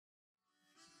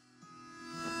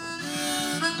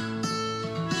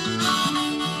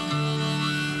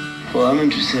Well, I'm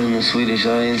interested in the Swedish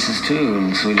audiences too,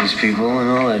 and Swedish people and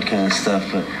all that kind of stuff,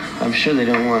 but I'm sure they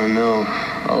don't want to know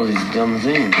all these dumb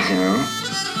things, you know?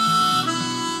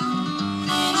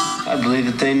 I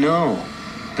believe that they know.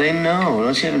 They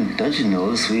know. Don't you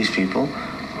know the Swedish people?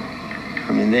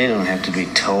 I mean, they don't have to be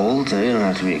told. They don't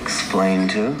have to be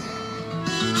explained to.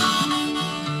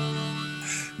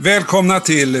 Välkomna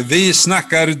till Vi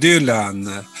snackar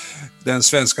Dylan, den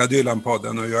svenska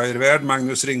Dylan-podden, och jag är värd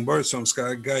Magnus Ringborg som ska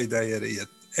guida er i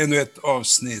ännu ett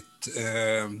avsnitt.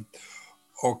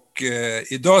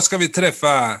 Idag ska vi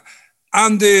träffa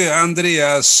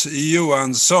Andreas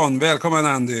Johansson. Välkommen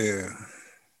Andy.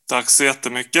 Tack så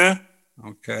jättemycket.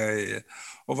 Okej.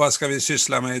 Och vad ska vi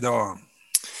syssla med idag?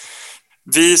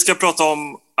 Vi ska prata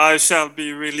om I shall be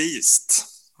released.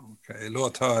 Okej,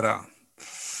 låt höra.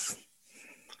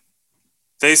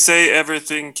 They say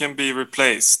everything can be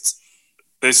replaced.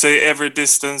 They say every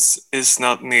distance is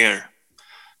not near.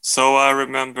 So I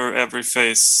remember every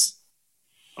face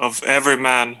of every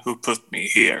man who put me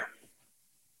here.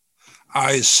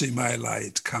 I see my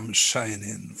light come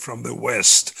shining from the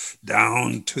west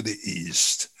down to the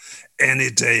east. Any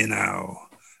day now,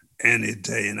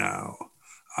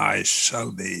 I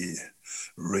shall be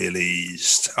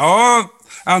released. Ja,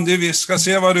 Andy, vi ska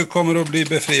se vad du kommer att bli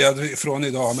befriad från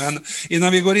idag. Men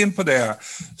innan vi går in på det,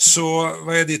 så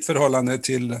vad är ditt förhållande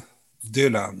till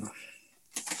Dylan?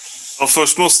 Ja,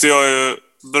 först måste jag ju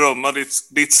berömma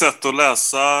ditt sätt att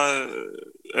läsa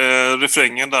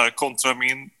refrängen där kontra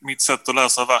mitt sätt att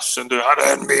läsa versen. Du hade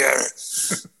en mer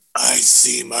I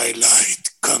see my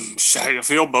light come shine. Jag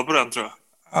får jobba på den, tror jag.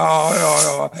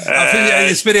 Ja. Jag är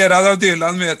inspirerad av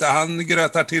Dylan, vet jag. Han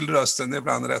grötar till rösten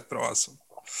ibland rätt bra alltså.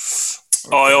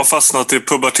 Ja, jag har fastnat i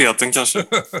puberteten kanske.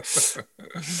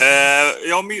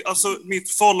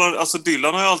 Mitt förhållande, alltså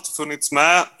Dylan har ju alltid funnits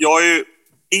med. Jag är ju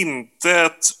inte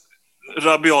ett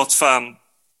rabiat fan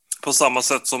på samma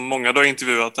sätt som många du har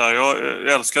intervjuat här. Jag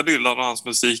älskar Dylan och hans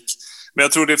musik. Men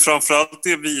jag tror det är framförallt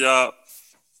det via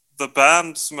The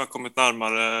Band som har kommit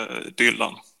närmare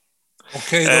Dylan.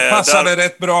 Okej, då passar det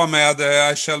rätt bra med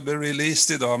I shall be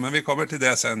released idag, men vi kommer till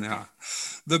det sen, ja.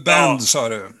 The Band, sa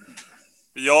du.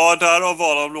 Ja, där har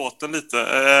val av låten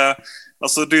lite.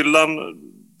 Alltså Dylan,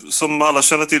 som alla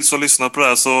känner till som lyssnar på det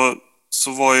här,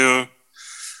 så var ju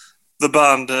The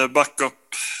Band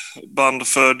backup-band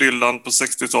för Dylan på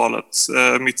 60-talet,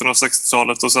 mitten av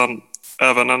 60-talet, och sen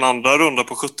även en andra runda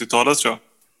på 70-talet, tror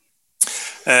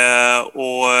jag.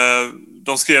 Och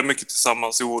de skrev mycket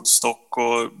tillsammans i Woodstock,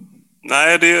 och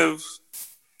nej, det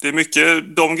är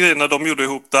mycket de grejerna de gjorde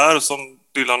ihop där som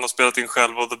Dylan har spelat in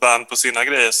själv, och The Band på sina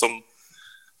grejer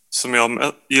som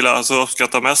jag gillar, alltså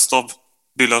uppskattar mest av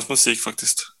Dylans musik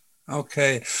faktiskt.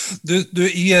 Okej.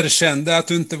 Du erkände att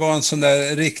du inte var en sån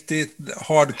där riktigt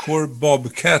hardcore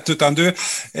Bobcat, utan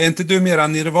är inte du mera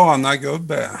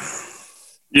Nirvana-gubbe?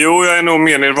 Jo, jag är nog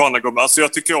mer Nirvana-gubbe. Alltså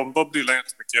jag tycker om Bob Dylan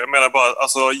jättemycket. Jag menar bara,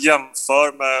 alltså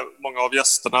jämför med många av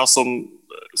gästerna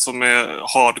som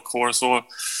är hardcore, så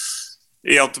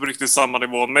är jag inte på riktigt samma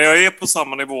nivå. Men jag är på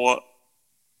samma nivå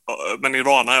med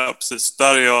Nirvana, ja, precis.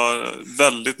 Där är jag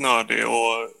väldigt nördig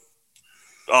och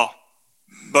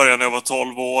började när jag var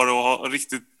 12 år och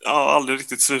har aldrig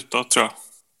riktigt slutat, tror jag.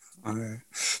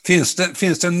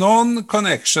 Finns det någon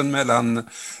connection mellan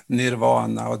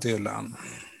Nirvana och Dylan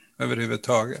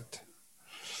överhuvudtaget?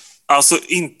 Alltså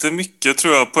inte mycket,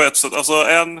 tror jag, på ett sätt. Alltså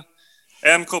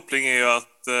en koppling är ju att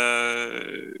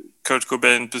Kurt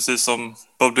Cobain, precis som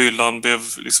Bob Dylan, blev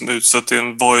liksom utsett till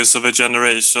en voice of a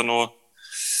generation och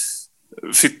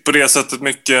fick på det sättet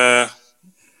mycket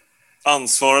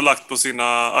ansvar lagt på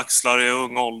sina axlar i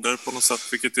ung ålder på något sätt,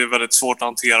 vilket är väldigt svårt att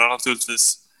hantera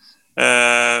naturligtvis.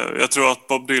 Jag tror att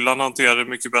Bob Dylan hanterade det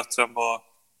mycket bättre än vad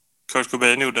Kurt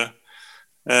Cobain gjorde.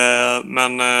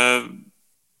 Men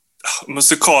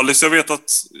musikaliskt, jag vet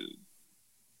att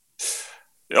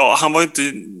han var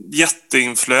inte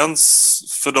jätteinfluens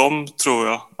för dem, tror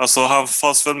jag. Alltså han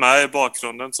fanns väl med i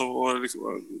bakgrunden så, liksom,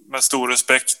 med stor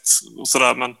respekt och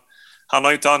sådär, men han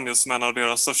har inte angetts som en av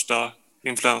deras största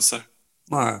influenser.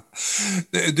 Nej.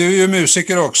 Du är ju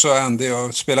musiker också, Andy,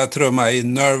 och spelar trumma i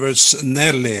Nervous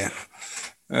Nelly.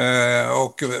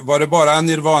 Och var det bara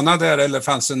Nirvana där, eller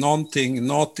fanns det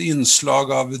något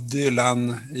inslag av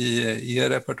Dylan i er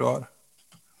repertoar?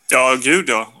 Ja, gud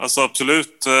ja. Alltså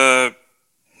absolut.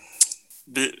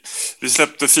 Vi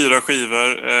släppte 4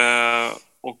 skivor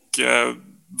och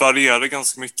varierade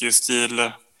ganska mycket i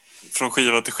stil från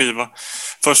skiva till skiva.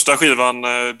 Första skivan,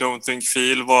 Don't Think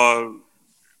Feel, var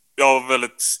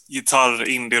väldigt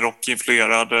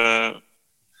gitarr-indie-rock-influerad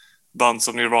band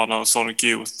som Nirvana och Sonic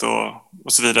Youth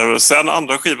och så vidare. Och sen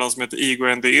andra skivan som heter Ego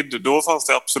and the Id, då fanns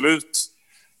det absolut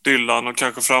Dylan och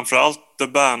kanske framförallt The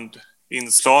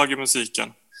Band-inslag i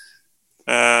musiken.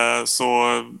 Så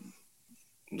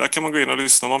där kan man gå in och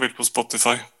lyssna om man vill på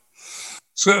Spotify.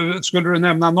 Skulle du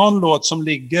nämna någon låt som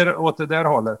ligger åt det där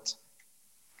hållet?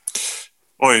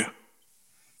 Oj.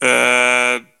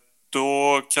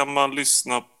 Då kan man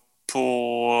lyssna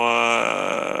på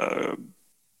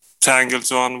Tangled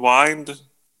to Unwind,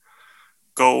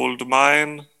 Gold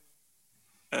Mine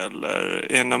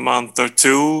eller In a Month or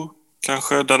Two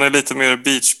kanske. Den är lite mer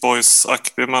Beach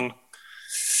Boys-aktig men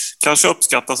kanske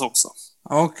uppskattas också.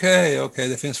 Okej,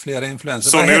 det finns flera influenser.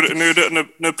 Så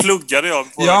nu pluggade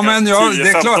jag på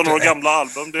 10-15 år gamla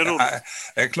album. Det är roligt.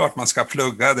 Det är klart man ska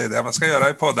plugga, det är det man ska göra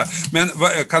i podden. Men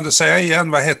kan du säga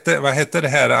igen, vad hette det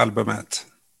här albumet?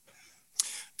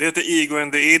 Det heter Ego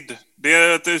and the Id. Det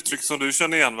är ett uttryck som du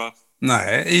känner igen, va?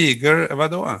 Nej, Eager,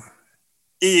 vadå?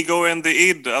 Ego and the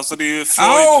Id, alltså det är ju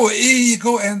Freud.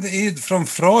 Ego and the Id från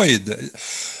Freud.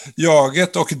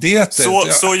 Jaget och det.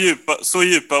 Så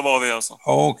djupa var vi alltså.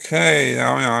 Okej,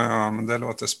 ja, men det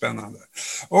låter spännande.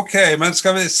 Okej, men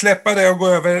ska vi släppa det och gå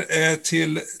över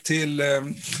till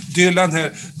Dylan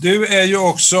här. Du är ju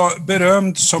också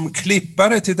berömd som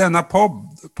klippare till denna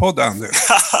podd, Anders.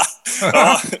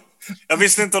 Ja. Jag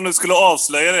visste inte om du skulle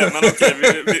avslöja det, men okej,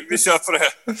 vi kör på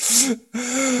det.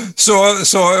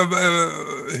 Så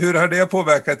hur har det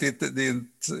påverkat din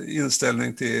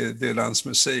inställning till Dylans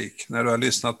musik när du har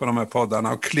lyssnat på de här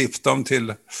poddarna och klippt dem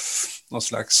till någon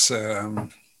slags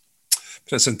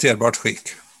presenterbart skick?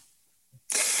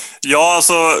 Ja,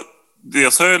 alltså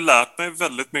dels har jag lärt mig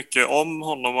väldigt mycket om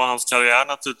honom och hans karriär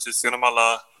naturligtvis genom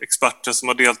alla experter som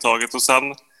har deltagit. Och sen,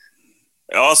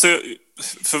 ja, alltså,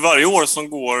 för varje år som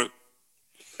går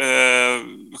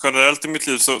generellt i mitt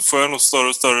liv så får jag nog större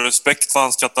och större respekt för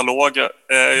hans katalog.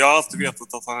 Jag har alltid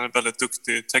vetat att han är en väldigt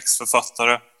duktig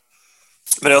textförfattare.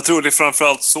 Men jag tror det är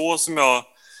framförallt så som jag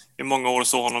i många år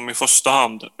såg honom i första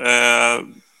hand.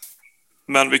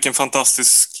 Men vilken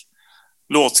fantastisk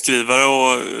låtskrivare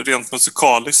och rent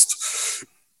musikaliskt.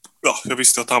 Ja, jag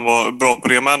visste att han var bra på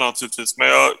det med naturligtvis. Men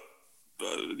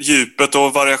djupet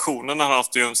och variationen han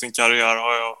haft genom sin karriär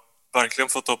har jag verkligen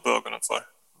fått upp ögonen för.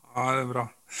 Ja, det är bra.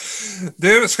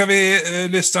 Du, ska vi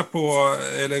lyssna på,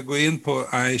 eller gå in på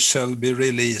I Shall Be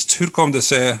Released. Hur kom det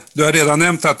sig? Du har redan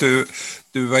nämnt att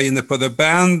du var inne på The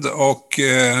Band och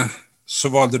så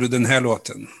valde du den här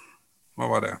låten. Vad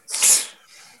var det?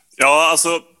 Ja,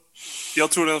 alltså jag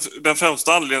tror den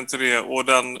främsta anledningen till det och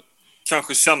den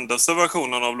kanske kändaste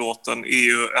versionen av låten är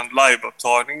ju en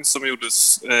liveupptagning som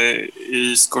gjordes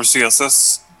i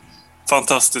Scorseses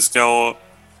fantastiska och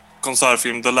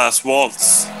konsertfilm The Last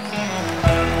Waltz.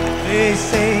 They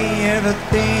say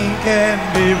everything can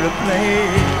be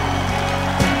replaced.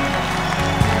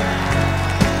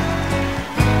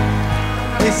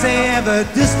 They say the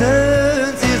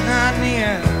distance is not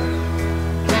near.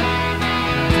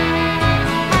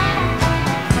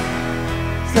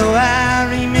 So I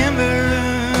remember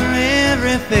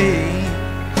everything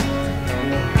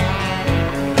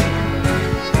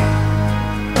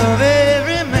of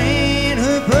every man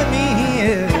who put me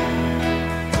here.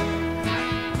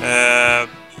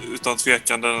 Utan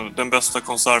tvekan den bästa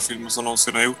konsertfilmen som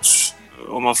någonsin har gjorts,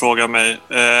 om man frågar mig.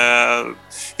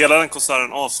 Hela den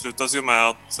konserten avslutas ju med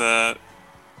att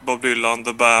Bob Dylan,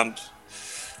 The Band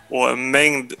och en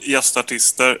mängd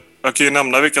gästartister. Jag kan ju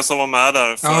nämna vilka som var med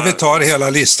där. Ja, vi tar hela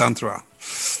listan tror jag.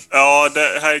 Ja,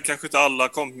 det här är kanske inte alla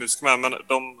kompmusiker med, men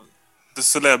The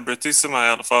Celebrities är med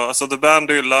i alla fall. Alltså The Band,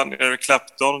 Dylan, Eric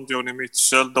Clapton, Joni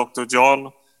Mitchell, Dr. John,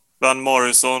 Van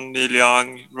Morrison, Neil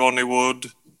Young, Ronnie Wood,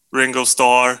 Ringo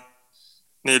Starr,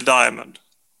 Neil Diamond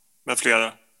med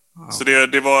flera. Wow. Så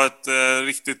det var ett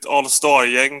riktigt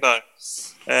all-star-gäng där.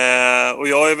 Och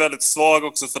jag är väldigt svag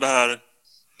också för det här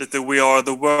lite We Are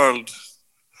The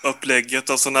World-upplägget.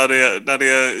 Alltså när det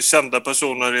är kända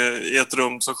personer i ett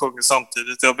rum som sjunger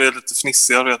samtidigt. Jag blir lite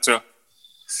fnissigare, tror jag.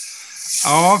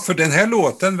 Ja, för den här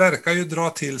låten verkar ju dra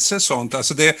till sig sånt.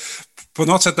 Alltså det, på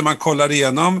något sätt när man kollar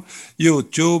igenom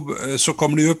YouTube så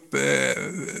kommer det upp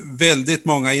väldigt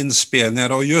många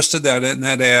inspelningar. Och just det där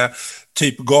när det är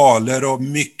typ galer och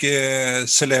mycket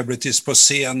celebrities på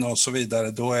scen och så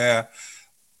vidare. Då är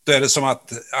det som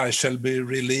att I Shall Be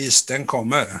Released, den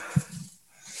kommer.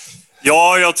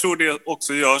 Ja, jag tror det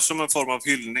också görs som en form av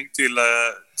hyllning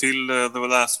till The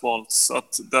Last Waltz.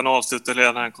 Att den avslutar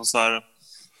den här konserten.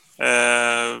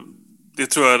 Det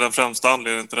tror jag är den främsta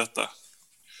anledningen till detta.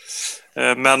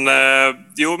 Men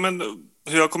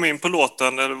hur jag kom in på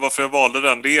låten, eller varför jag valde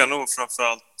den, det är nog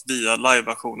framförallt via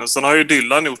live-versionen. Sen har ju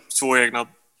Dylan gjort 2 egna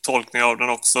tolkningar av den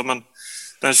också, men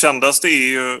den kändaste är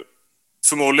ju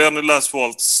förmodligen The Last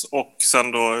Waltz och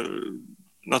sen då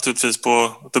naturligtvis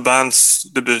på The Bands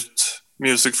debut,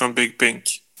 Music from Big Pink.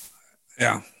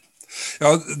 Ja.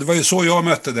 Ja, det var ju så jag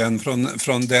mötte den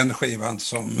från den skivan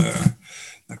som,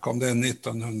 när kom den,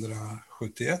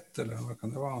 1971 eller vad kan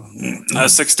det vara? Nej,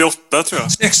 68 tror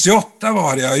jag. 68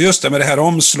 var det, ja, just det, med det här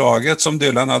omslaget som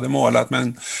Dylan hade målat med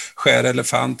en skär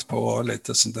elefant på och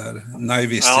lite sån där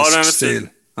naivistisk stil.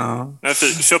 Ja.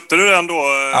 Köpte du den då?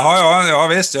 Ja,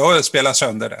 visst, jag spelade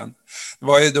sönder den. Det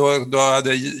var ju då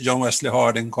hade John Wesley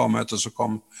Harding kommit och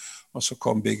så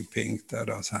kom Big Pink där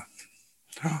då, så här.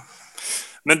 Ja.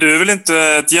 Men du är väl inte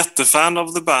ett jättefan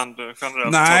av The Band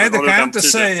generellt? Nej, det kan jag inte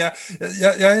säga.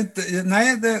 Jag är inte,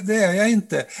 nej, det är jag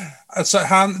inte. Alltså,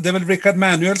 det är väl Richard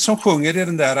Manuel som sjunger i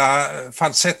den där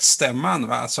falsettstämman,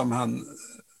 va, som han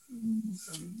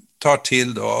tar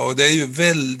till då. Och det är ju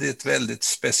väldigt, väldigt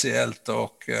speciellt.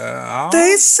 Och, ja.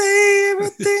 They say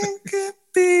everything can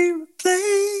be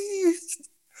replaced.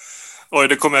 Oj,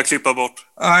 det kommer jag klippa bort.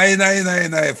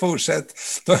 Nej, fortsätt.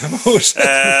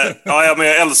 Ja, men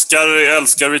jag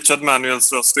älskar Richard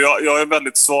Manuels röst. Jag är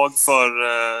väldigt svag för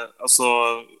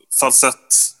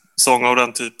falsettsång av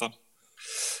den typen.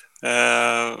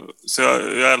 Så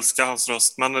jag älskar hans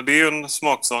röst. Men det är ju en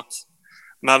smaksak.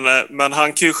 Men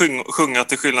han kan ju sjunga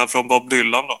till skillnad från Bob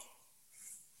Dylan då.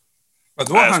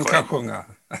 Vadå han kan sjunga?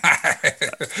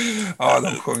 Ja,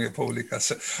 de sjunger på olika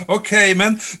sätt. Okej,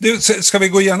 men du, ska vi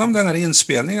gå igenom den här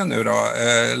inspelningen nu då?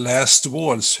 Last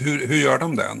Waltz, hur gör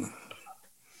de den?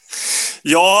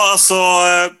 Ja, alltså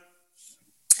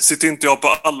sitter inte jag på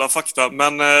alla fakta,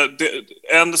 men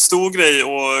en stor grej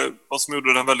och vad som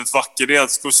gjorde den väldigt vacker, det är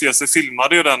att Scorsese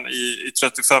filmade ju den i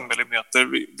 35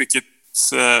 mm, vilket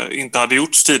inte hade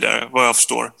gjorts tidigare, vad jag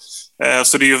förstår.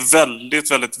 Så det är ju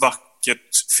väldigt, väldigt vackert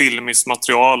filmiskt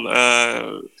material.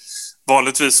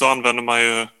 Vanligtvis så använder man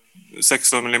ju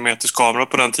 16 mm kamera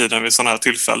på den tiden vid sådana här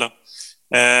tillfällen.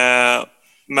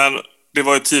 Men det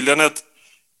var ju tydligen ett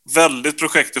väldigt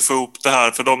projekt att få ihop det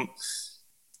här, för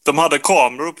de hade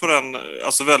kameror på den,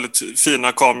 alltså väldigt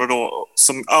fina kameror då,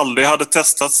 som aldrig hade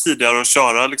testats tidigare att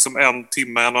köra liksom 1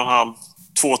 timme, 1,5,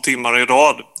 2 timmar i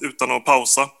rad utan att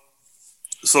pausa.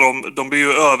 Så de blev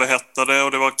ju överhettade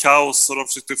och det var kaos och de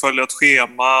försökte följa ett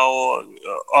schema och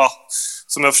ja,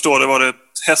 som jag förstår det var det ett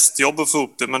hästjobb att få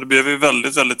ihop det, men det blev ju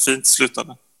väldigt, väldigt fint i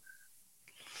slutändan.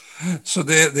 Så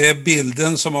det är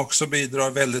bilden som också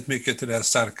bidrar väldigt mycket till det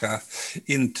starka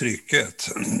intrycket.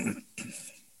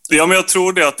 Ja, men jag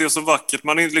tror det, att det är så vackert.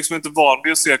 Man är liksom inte van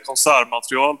vid att se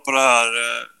konsertmaterial på det här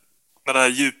med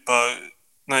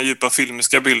den här djupa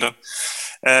filmiska bilden.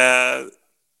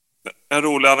 En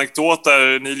rolig anekdot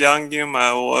där, Neil Young är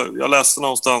med, och jag läste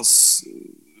någonstans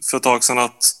för ett tag sedan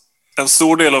att en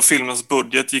stor del av filmens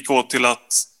budget gick åt till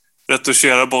att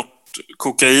retuschera bort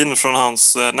kokain från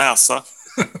hans näsa.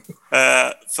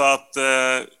 För att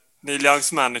Neil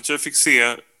Youngs manager fick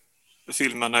se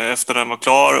filmen efter den var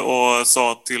klar och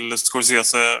sa till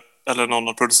Scorsese eller någon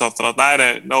av producenterna att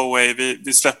nej, no way,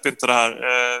 vi släpper inte det här.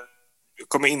 Jag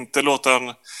kommer inte låta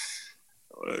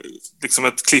liksom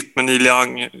ett klipp med Neil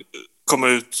Young komma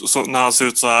ut när han ser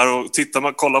ut så här. Och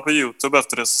kollar på YouTube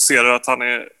efter det, så ser du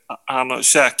att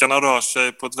käkarna rör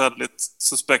sig på ett väldigt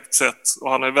suspekt sätt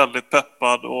och han är väldigt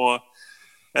peppad och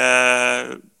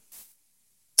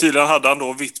tydligen hade han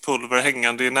då vitt pulver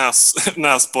hängande i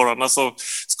näsborrarna, så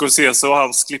Scorsese och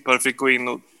hans klippare fick gå in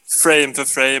och frame för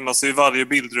frame, alltså i varje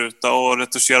bildruta, och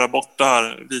retuschera bort det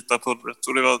här vita pulvret.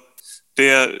 Och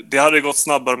det hade gått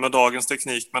snabbare med dagens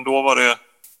teknik, men då var det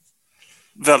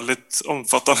väldigt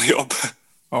omfattande jobb.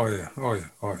 Oj.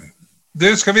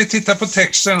 Du, ska vi titta på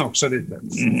texten också lite?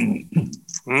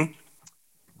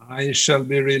 I shall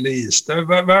be released.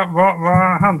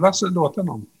 Vad handlar låten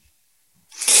om?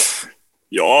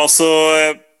 Ja, alltså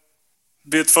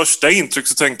vid ett första intryck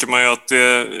så tänker man ju att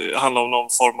det handlar om någon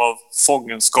form av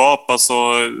fångenskap. Alltså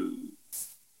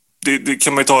det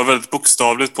kan man ju ta väldigt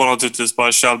bokstavligt på, naturligtvis,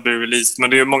 bara shall be released. Men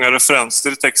det är många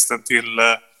referenser i texten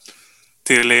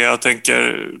till jag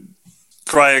tänker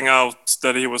crying out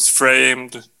that he was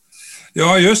framed.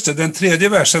 Ja, just det. Den tredje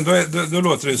versen, då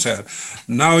låter det så här.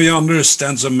 Now yonder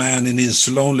stands a man in his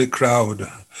lonely crowd.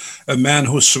 A man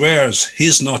who swears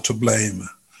he's not to blame.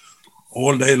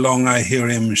 All day long I hear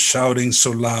him shouting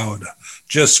so loud,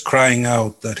 just crying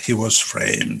out that he was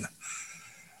framed.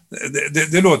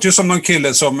 Det låter ju som någon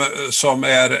kille som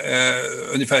är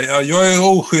ungefär, ja, jag är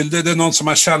oskyldig, det är någon som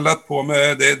har källat på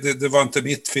mig, det var inte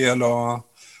mitt fel och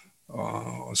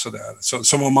sådär.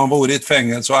 Som om man vore i ett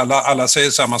fängelse och alla säger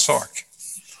samma sak.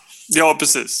 Ja,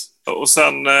 precis. Och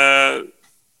sen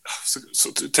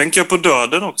så tänker jag på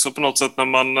döden också på något sätt, när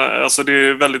man, alltså det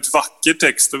är väldigt vacker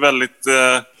text och väldigt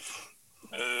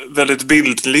väldigt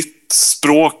bildligt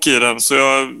språk i den. Så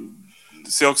jag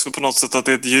ser också på något sätt att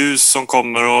det är ett ljus som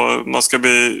kommer och man ska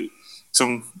bli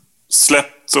liksom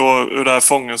släppt ur det här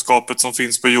fångenskapet som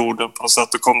finns på jorden på något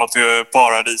sätt och komma till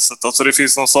paradiset. Alltså det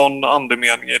finns någon sån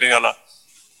andemening i det hela.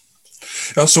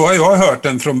 Ja, så har jag hört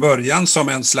den från början som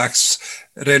en slags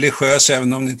religiös,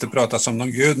 även om det inte pratas om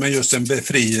någon gud, men just en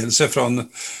befrielse från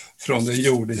den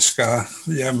jordiska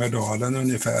jämmerdalen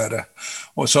ungefär.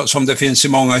 Och så, som det finns i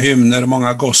många hymner,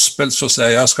 många gospel, så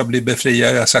säger jag ska bli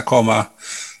befriad, jag ska komma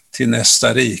till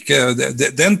nästa rike.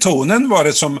 Den tonen var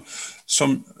det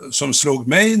som slog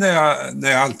mig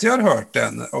när jag alltid har hört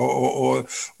den.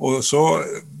 Och så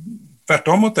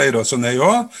tvärtom mot dig då, så när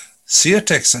jag ser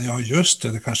texten, ja just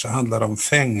det kanske handlar om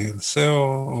fängelse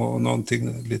och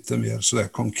någonting lite mer sådär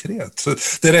konkret. Så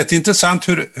det är rätt intressant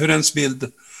hur ens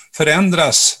bild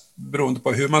förändras beroende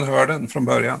på hur man hör den från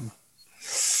början.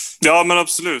 Ja, men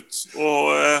absolut. Och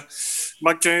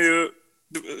man kan ju...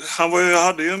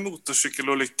 hade ju en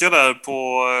motorcykelolycka där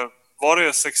på... var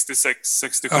det 66,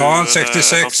 67? Ja,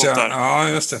 66, ja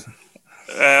just det.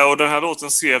 Och den här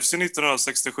låten skrevs ju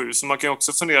 1967, så man kan ju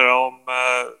också fundera om...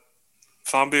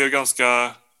 för han blir ju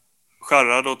ganska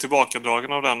skärrad och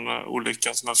tillbakadragen av den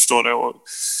olyckan som jag förstår det. Och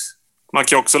man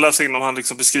kan också läsa in om han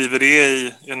liksom beskriver det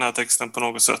i den här texten på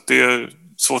något sätt. Det är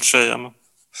svårt att säga. Men...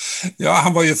 Ja,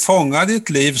 han var ju fångad i ett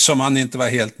liv som han inte var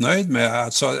helt nöjd med.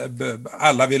 Alltså,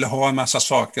 alla ville ha en massa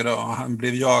saker och han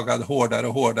blev jagad hårdare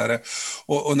och hårdare.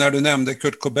 Och när du nämnde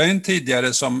Kurt Cobain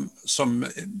tidigare som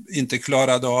inte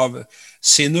klarade av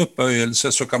sin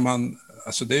uppböjelse, så kan man...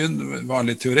 Alltså det är ju en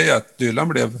vanlig teori att Dylan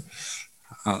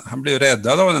blev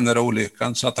räddad av den där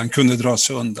olyckan så att han kunde dra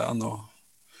sig undan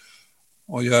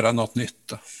och göra något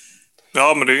nytt.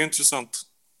 Ja, men det är ju intressant.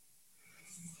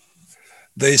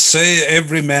 They say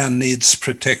every man needs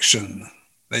protection.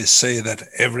 They say that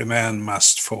every man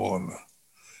must fall.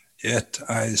 Yet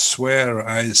I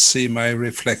swear I see my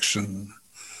reflection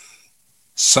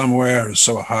somewhere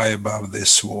so high above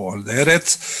this wall. Det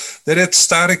är rätt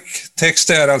stark text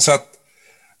där, alltså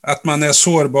att man är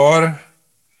sårbar,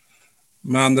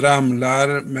 man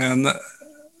ramlar, men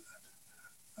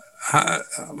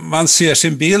man ser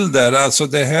sin bild där. Alltså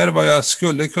det här är vad jag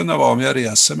skulle kunna vara om jag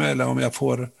reser mig eller om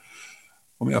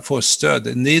jag får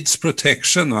stöd. Needs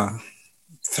protection, va?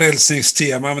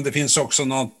 Frälsningstema, men det finns också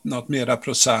något mera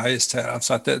prosaiskt här.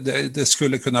 Alltså att det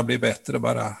skulle kunna bli bättre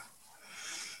bara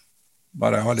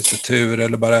jag har lite tur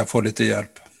eller bara jag får lite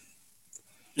hjälp.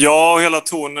 Ja, och hela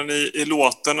tonen i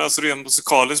låten, alltså rent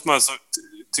musikaliskt med, så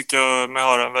tycker jag mig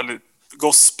har en väldigt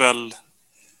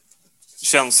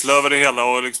gospelkänsla över det hela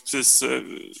och liksom precis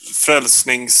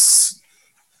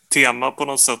frälsningstema på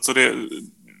något sätt. Så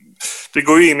det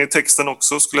går ju in i texten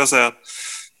också, skulle jag säga.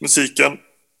 Musiken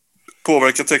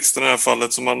påverkar texten i det här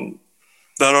fallet, så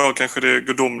där har kanske det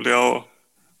gudomliga och...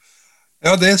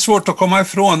 Ja, det är svårt att komma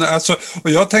ifrån. Alltså, och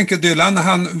jag tänker Dylan,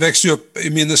 han växte upp i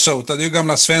Minnesota, det är ju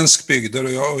gamla svenskbygder,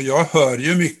 och jag hör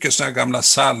ju mycket såna gamla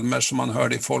salmer som man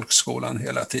hörde i folkskolan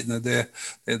hela tiden. Det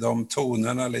är de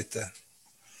tonerna lite.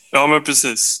 Ja, men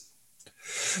precis.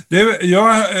 Jag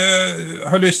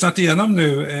har lyssnat igenom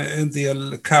nu en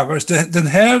del covers. Den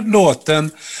här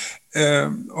låten,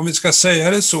 om vi ska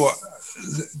säga det så,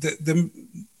 den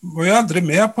var ju aldrig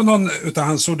med på någon utav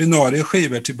hans ordinarie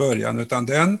skivor till början, utan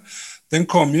den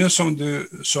kom ju, som du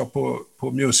sa, på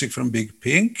Music from Big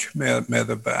Pink med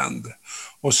The Band.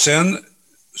 Och sen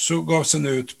så gavs den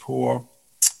ut på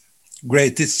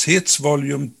Greatest Hits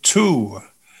Volume 2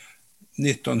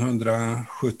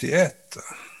 1971.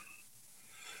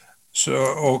 Så,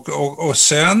 och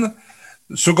sen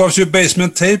så gavs ju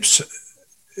Basement Tapes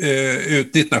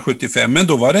ut 1975, men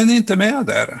då var den inte med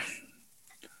där.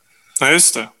 Ja,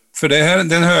 just det. För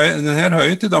den här hör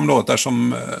ju till de låtar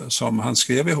som han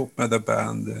skrev ihop med The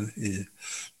Band i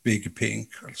Big Pink.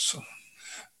 Alltså.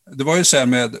 Det var ju så här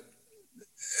med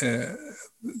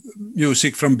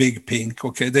Music from Big Pink,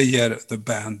 okej, det ger The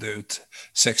Band ut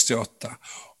 68.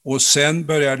 Och sen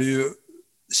började ju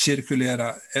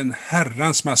cirkulera en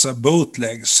herrans massa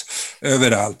bootlegs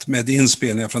överallt med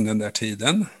inspelningar från den där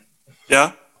tiden.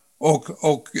 Ja.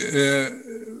 Och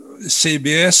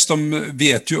CBS, de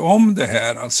vet ju om det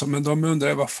här alltså, men de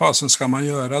undrar vad fasen ska man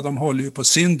göra? De håller ju på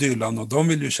sin Dylan och de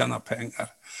vill ju tjäna pengar.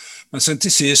 Men sen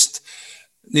till sist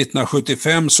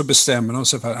 1975 så bestämmer de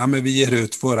sig för att men vi ger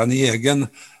ut våran egen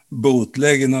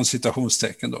bootleg inom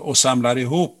citationstecken då, och samlar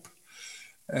ihop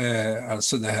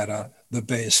alltså det här The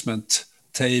Basement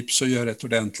Tapes och gör ett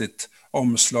ordentligt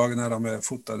omslag när de är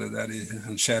fotade där i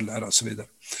en källare och så vidare.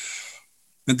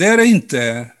 Men där är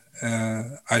inte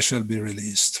I Shall Be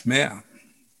Released med.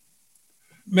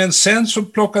 Men sen så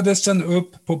plockades den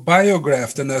upp på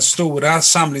Biograph, den där stora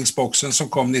samlingsboxen som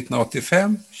kom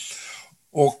 1985.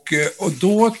 Och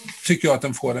då tycker jag att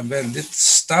den får en väldigt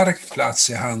stark plats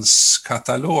i hans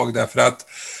katalog, därför att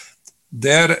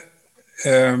det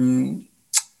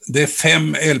är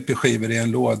 5 LP-skivor i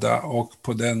en låda, och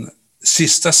på den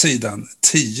sista sidan,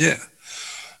 10,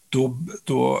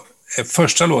 då är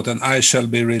första låten I Shall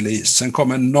Be Released, sen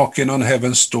kommer Knocking on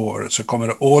Heaven's Door, så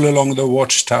kommer All Along the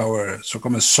Watchtower, så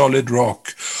kommer Solid Rock,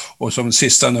 och som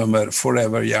sista nummer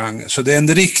Forever Young. Så det är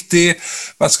en riktig,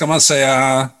 vad ska man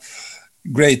säga,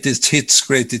 greatest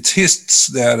hits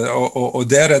där, och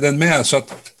där är den med, så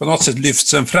att på något sätt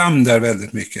lyfts den fram där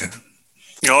väldigt mycket.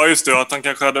 Ja, just det, att han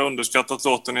kanske hade underskattat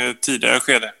låten i ett tidigare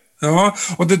skede. Ja,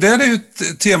 och det där är ju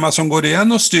ett tema som går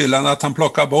igen hos Dylan, att han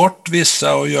plockar bort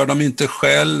vissa och gör dem inte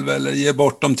själv eller ger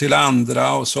bort dem till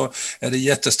andra, och så är det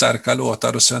jättestarka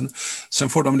låtar, och sen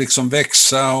får de liksom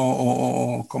växa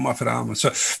och komma fram. Så,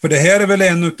 för det här är väl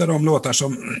en av de låtar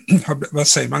som, vad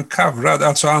säger man, coverad,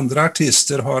 alltså andra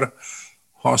artister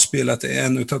har spelat,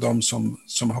 en av dem som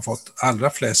har fått allra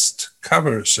flest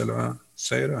covers, eller vad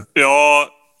säger du? Ja,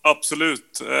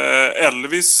 absolut.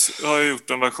 Elvis har ju gjort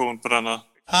en version på denna.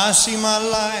 I see my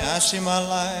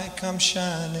light come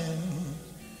shining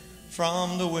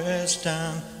from the west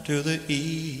down to the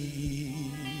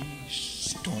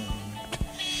east.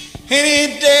 Any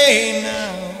day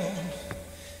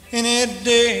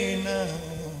now,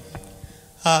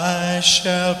 I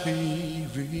shall be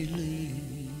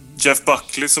released. Jeff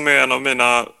Buckley, som är en av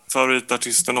mina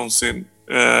favoritartister någonsin,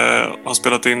 har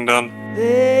spelat in den.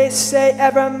 They say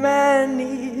every man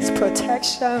needs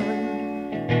protection.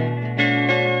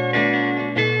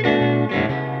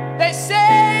 They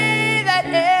say that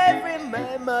every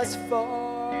man must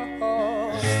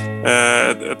fall.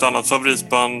 Ett annat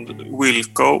favoritband,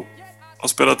 Wilco, har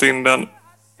spelat in den.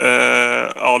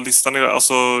 Ja, listan är,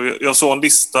 alltså, jag såg en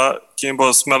lista, kan ju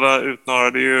bara smälla ut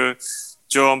några. Det är ju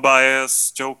Joan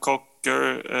Baez, Joe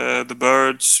Cocker, The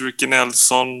Byrds, Ricky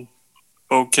Nelson,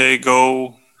 OK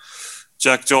Go,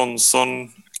 Jack Johnson,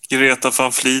 Greta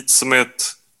Van Fleet, som är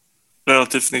ett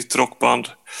relativt nytt rockband,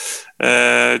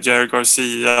 Jerry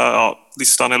Garcia, ja,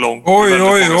 listan är lång. Oj.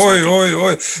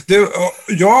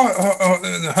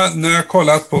 När jag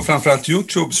kollat på framförallt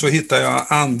YouTube så hittar jag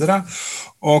andra,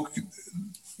 och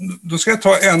då ska jag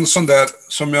ta en sån där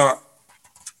som jag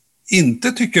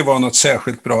inte tycker var något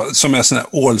särskilt bra, som är sån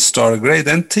här all-star-grej.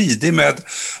 Den tidig med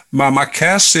Mama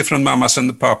Cass ifrån Mamas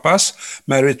and the Papas,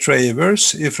 Mary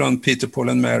Travers ifrån Peter, Paul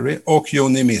and Mary, och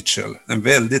Joni Mitchell, en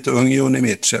väldigt ung Joni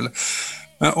Mitchell.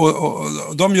 Och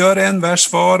de gör en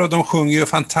vers var, och de sjunger ju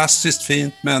fantastiskt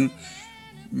fint, men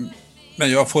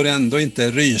jag får ändå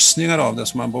inte rysningar av det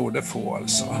som man borde få,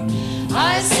 alltså.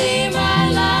 I see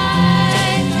my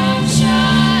light come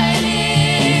shining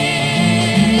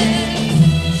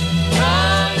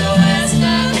from the west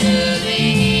down to the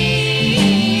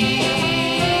east.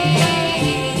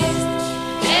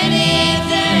 Any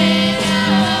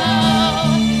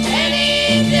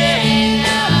day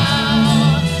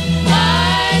now,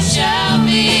 I shall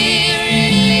be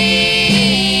released.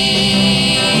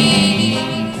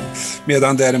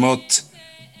 Medan däremot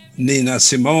Nina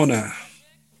Simone,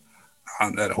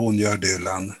 hon gör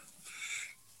Dylan.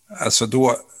 Alltså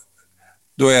då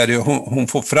är det ju, hon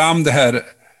får fram det här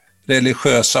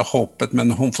religiösa hoppet,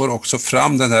 men hon får också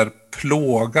fram den här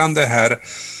plågande här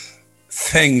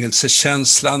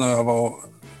fängelsekänslan av vad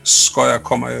ska jag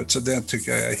komma ut. Så det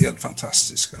tycker jag är helt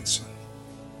fantastiskt, alltså.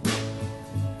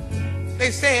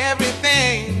 They say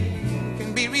everything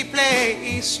can be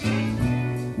replaced.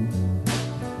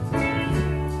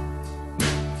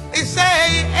 They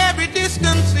say every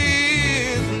distance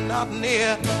is not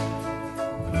near.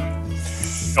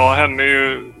 Ja, henne är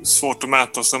ju svårt att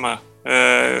mäta sig med.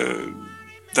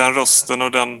 Den rösten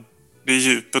och det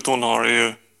djupet hon har är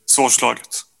ju svårslaget.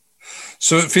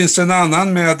 Så finns det en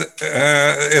annan med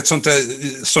ett sånt där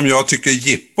som jag tycker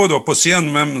jippo då på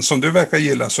scen, men som du verkar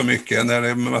gilla så mycket när det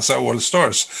är en massa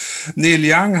All-Stars. Neil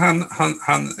Young,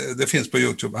 han det finns på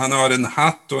YouTube. Han har en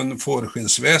hatt och en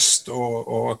fårskinnsväst,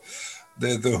 och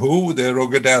det är The Who, det är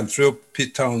Roger Daltrey,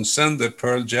 Pete Townsend, det är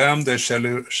Pearl Jam, det är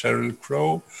Sheryl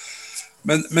Crow.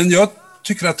 Men jag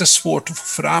tycker att det är svårt att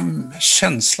få fram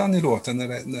känslan i låten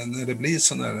när det blir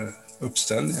såna här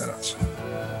uppställningar, alltså.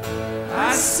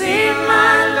 I see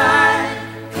my light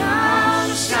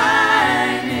come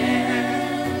shining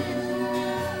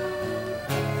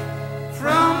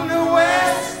from the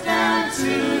west down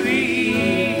to the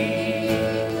east.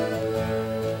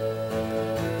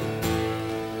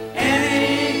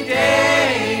 Any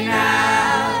day now,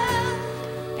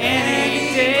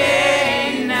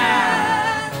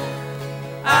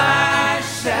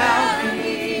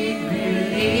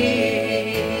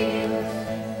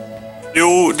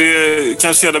 Jo, det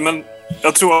kanske är det, men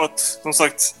jag tror att, som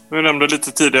sagt, vi nämnde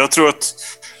lite tidigare, jag tror att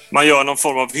man gör någon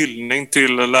form av hyllning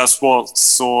till Last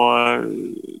Waltz och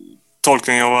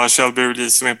tolkningen av Shelby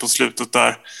Release som är på slutet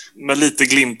där. Med lite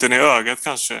glimten i ögat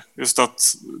kanske. Just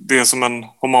att det är som en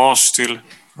hommage till,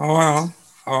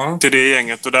 till det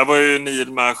gänget. Och där var ju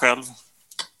Neil med själv.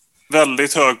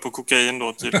 Väldigt hög på kokain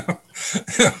då, typ.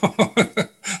 Ja,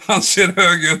 han ser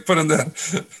hög ut på den där.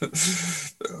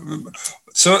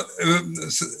 Så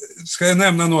ska jag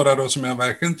nämna några då som jag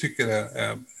verkligen tycker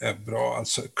är bra.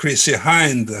 Alltså Chrissie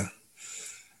Hynde,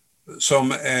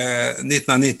 som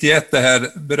 1991, det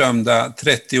här berömda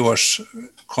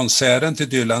 30-årskonserten till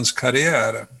Dylans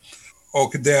karriär.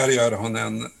 Och där gör hon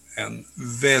en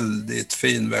väldigt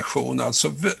fin version.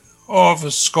 Alltså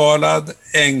avskalad,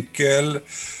 enkel.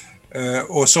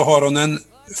 Och så har hon en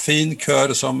fin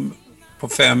kör som på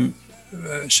 5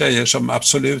 tjejer som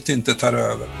absolut inte tar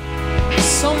över.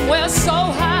 Somewhere so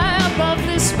high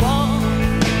above this wall,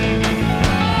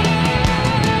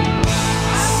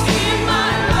 I see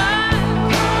my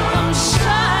light come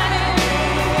shining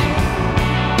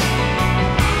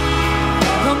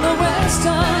from the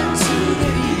western to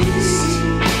the east.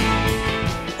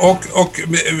 Och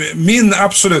min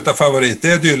absoluta favorit,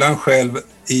 det är Dylan själv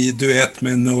i duett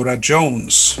med Norah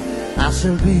Jones. I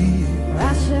shall be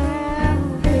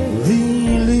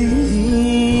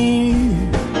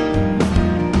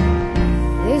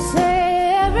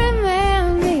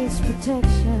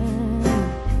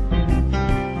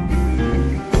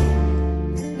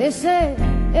They say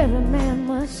every man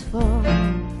must fall.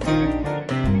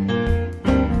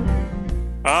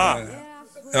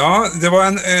 Ja, det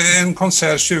var en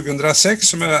konsert 2006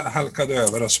 som jag halkade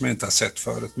över och som jag inte har sett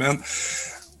förut. Men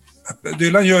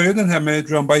Dylan gör ju den här med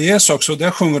Joan Baez också, och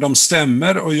där sjunger de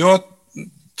stämmer, och jag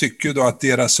tycker då att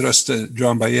deras röster,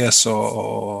 Joan Baez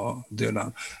och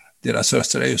Dylan, deras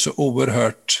röster är ju så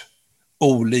oerhört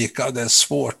olika, och det är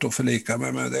svårt att förlika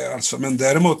mig med det alltså. Men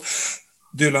däremot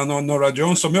Dylan och Norah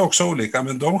Jones, de är också olika,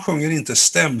 men de sjunger inte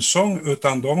stämsång,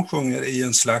 utan de sjunger i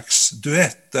en slags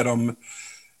duett där de,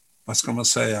 vad ska man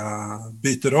säga,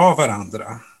 byter av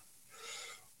varandra.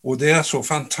 Och det är så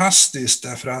fantastiskt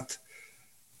därför att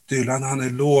Dylan, han är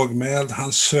lågmäld,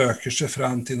 han söker sig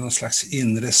fram till någon slags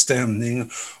inre stämning,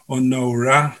 och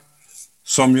Norah,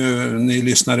 som ju ni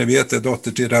lyssnare vet är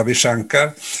dotter till Ravi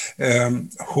Shankar,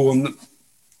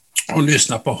 hon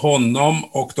lyssnar på honom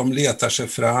och de letar sig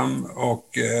fram,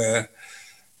 och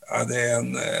ja, det är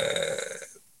en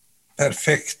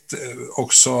perfekt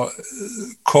också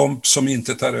komp som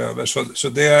inte tar över. Så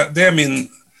det är min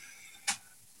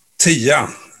 10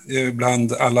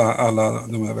 bland alla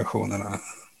de här versionerna.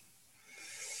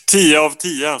 10 av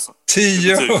 10 alltså.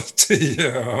 10 av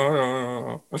 10,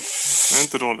 ja. Det är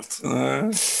inte dåligt.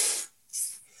 Nej.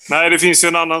 Nej, det finns ju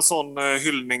en annan sån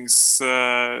hyllnings...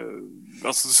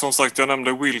 alltså som sagt, jag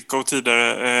nämnde Wilco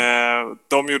tidigare.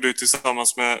 De gjorde ju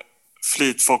tillsammans med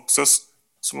Fleet Foxes,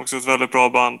 som också är ett väldigt bra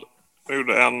band. De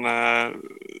gjorde en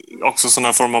också sån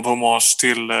här form av hommage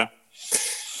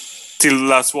till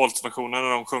Last Waltz-versionen när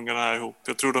de sjunger det här ihop.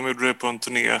 Jag tror de gjorde det på en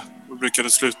turné och brukade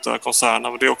sluta konserterna,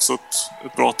 men det är också ett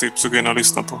bra tips att gå in och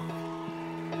lyssna på.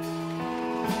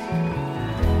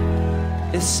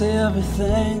 It's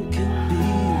everything can be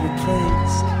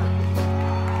replaced.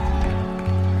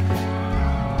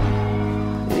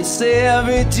 They say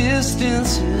every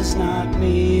distance is not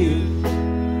near.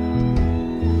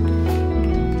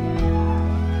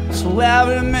 So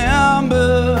I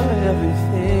remember every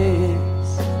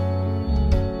face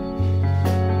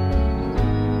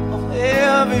of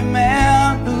every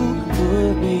man who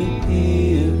put me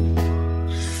here.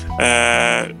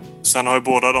 Sen har ju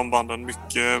båda de banden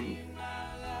mycket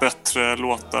bättre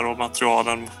låtar och material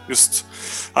än just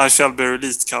I Shall Be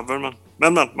Released-cover.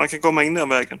 Men man kan komma in den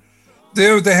vägen.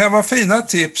 Det här var fina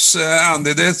tips,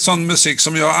 Andy. Det är sån musik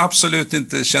som jag absolut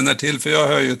inte känner till, för jag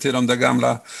hör ju till de där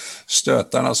gamla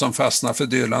stötarna som fastnar för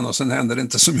Dylan, och sen händer det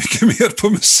inte så mycket mer på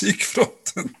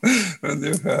musikfronten.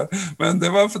 Men det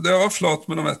var flott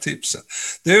med de här tipsen.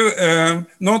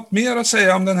 Något mer att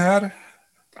säga om den här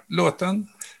låten?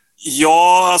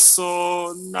 Ja, alltså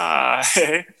nej.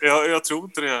 Jag tror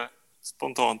inte det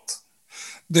spontant.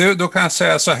 Då kan jag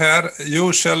säga så här: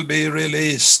 You shall be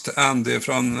released, Andy,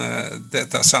 från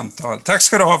detta samtal. Tack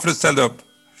ska du ha för att du ställde upp.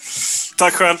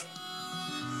 Tack själv.